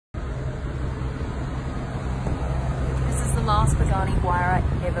last Pagani Huayra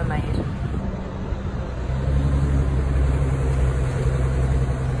ever made.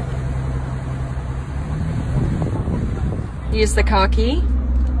 Here's the car key.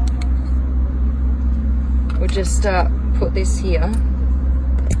 We'll just put this here.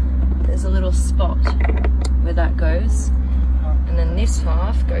 There's a little spot where that goes. And then this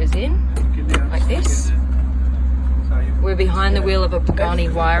half goes in, like this. We're behind the wheel of a Pagani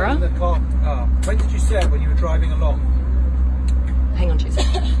Huayra. When did you see it? When you were driving along? Hang on 2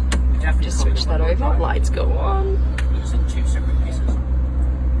 seconds. Just switch that over. Lights go on. It's in 2 separate pieces. I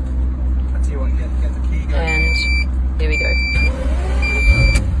tell you what, get the key going. And here we go.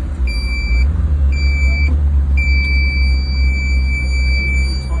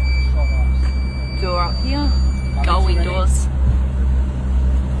 Door up here. Gullwing doors.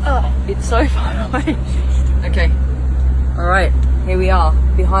 Oh, it's so far away. Okay. Alright, here we are.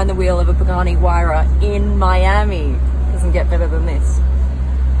 Behind the wheel of a Pagani Huayra in Miami. Doesn't get better than this.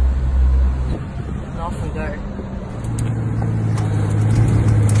 And off we go.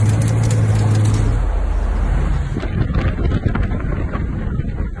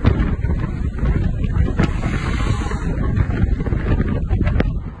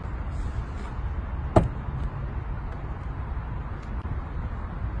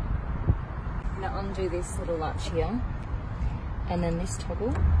 Now undo this little latch here, and then this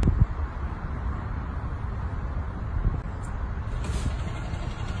toggle.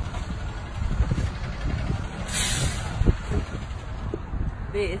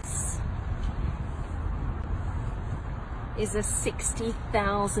 This is a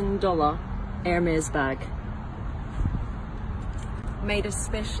 $60,000 Hermes bag, made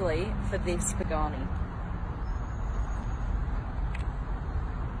especially for this Pagani.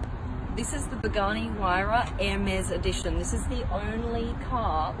 This is the Pagani Huayra Hermes edition. This is the only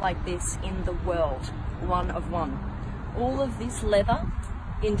car like this in the world, one of one. All of this leather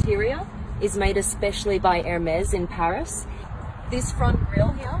interior is made especially by Hermes in Paris. This front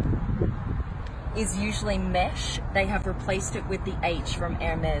grille here is usually mesh. They have replaced it with the H from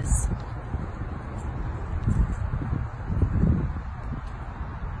Hermes.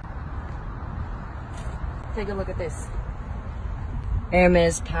 Take a look at this.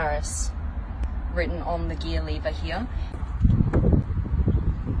 Hermes Paris, written on the gear lever here.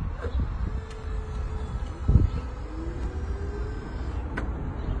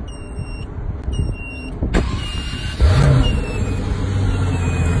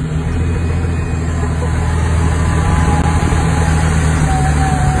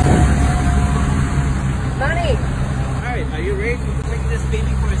 Manny! Alright, are you ready to take this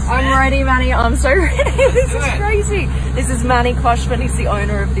baby for a spin? I'm ready, Manny. I'm so ready. This is crazy. This is Manny Koshman. He's the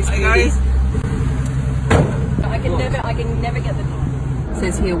owner of this beauty. I can never get the door. It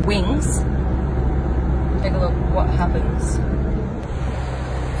says here wings. Take a look what happens.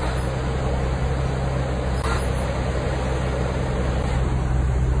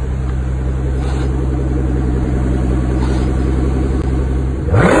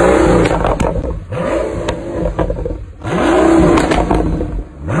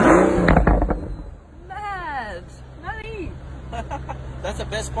 That's the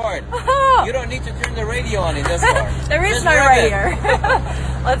best part. You don't need to turn the radio on in this car. There is no radio.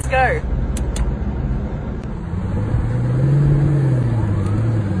 Let's go.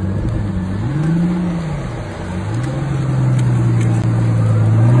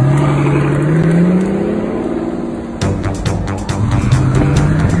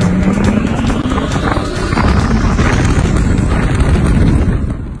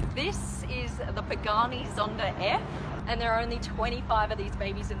 This is the Pagani Zonda F. And there are only 25 of these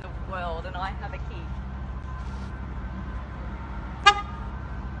babies in the world, and I have a key.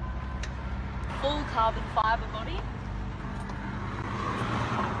 Full carbon fiber body.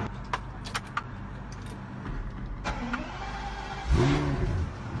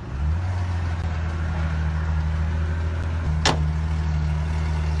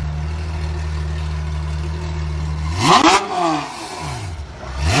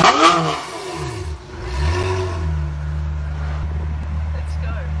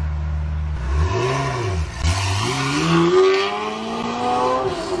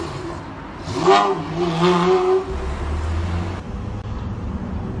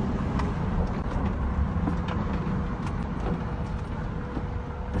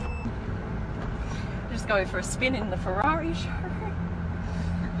 Just go for a spin in the Ferrari.